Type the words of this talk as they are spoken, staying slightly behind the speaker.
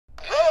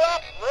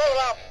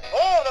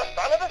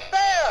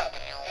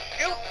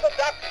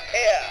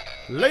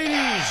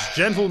Ladies,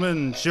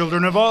 gentlemen,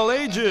 children of all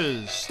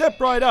ages, step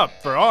right up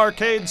for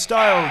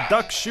arcade-style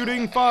duck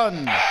shooting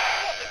fun.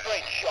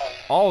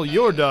 All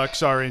your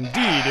ducks are indeed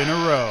in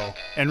a row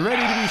and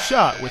ready to be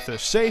shot with a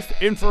safe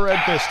infrared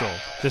pistol.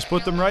 Just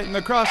put them right in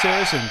the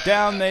crosshairs and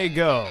down they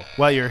go,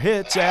 while your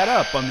hits add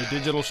up on the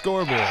digital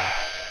scoreboard.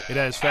 It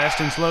has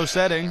fast and slow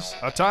settings,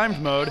 a timed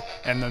mode,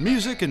 and the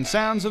music and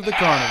sounds of the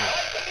carnival.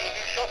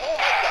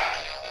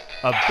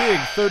 A big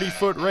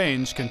 30-foot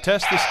range can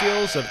test the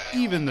skills of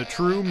even the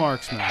true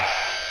marksman.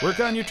 Work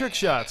on your trick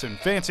shots and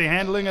fancy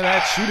handling of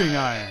that shooting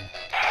iron.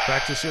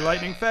 Practice your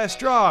lightning fast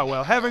draw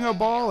while having a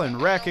ball and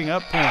racking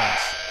up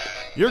points.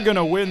 You're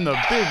gonna win the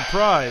big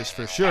prize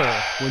for sure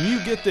when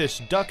you get this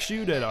duck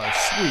shoot at our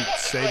sweet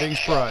savings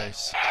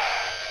price.